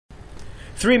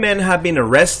Three men have been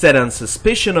arrested on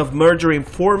suspicion of murdering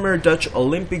former Dutch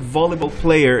Olympic volleyball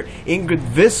player Ingrid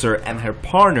Visser and her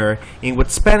partner in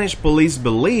what Spanish police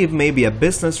believe may be a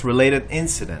business-related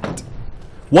incident.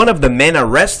 One of the men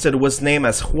arrested was named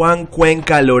as Juan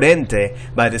Cuenca Lorente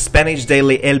by the Spanish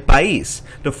daily El Pais,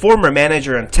 the former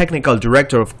manager and technical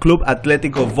director of Club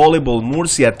Atletico Voleibol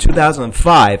Murcia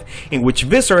 2005, in which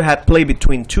Visser had played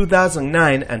between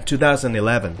 2009 and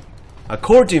 2011. A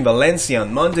court in Valencia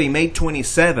on Monday, May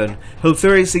 27, held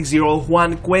 36-year-old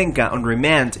Juan Cuenca on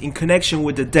remand in connection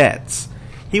with the deaths.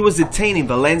 He was detained in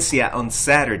Valencia on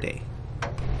Saturday.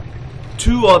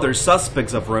 Two other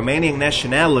suspects of Romanian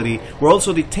nationality were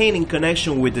also detained in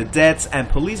connection with the deaths, and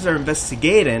police are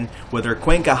investigating whether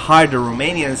Cuenca hired the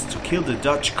Romanians to kill the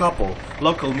Dutch couple,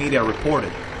 local media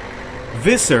reported.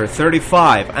 Visser,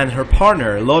 35, and her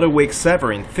partner, Lodewijk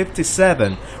Severin,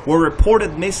 57, were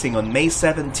reported missing on May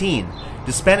 17,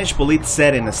 the Spanish police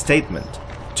said in a statement.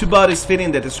 Two bodies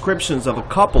fitting the descriptions of a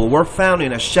couple were found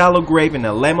in a shallow grave in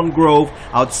a lemon grove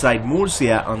outside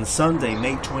Murcia on Sunday,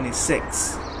 May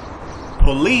 26.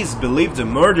 Police believe the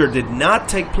murder did not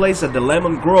take place at the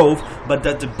lemon grove, but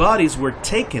that the bodies were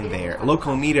taken there,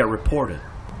 local media reported.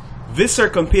 Visser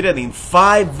competed in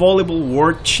 5 Volleyball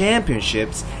World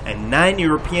Championships and 9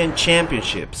 European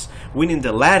Championships, winning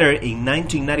the latter in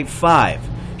 1995.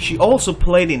 She also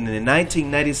played in the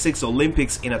 1996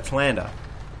 Olympics in Atlanta.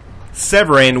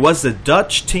 Severin was the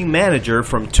Dutch team manager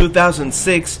from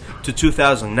 2006 to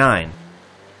 2009.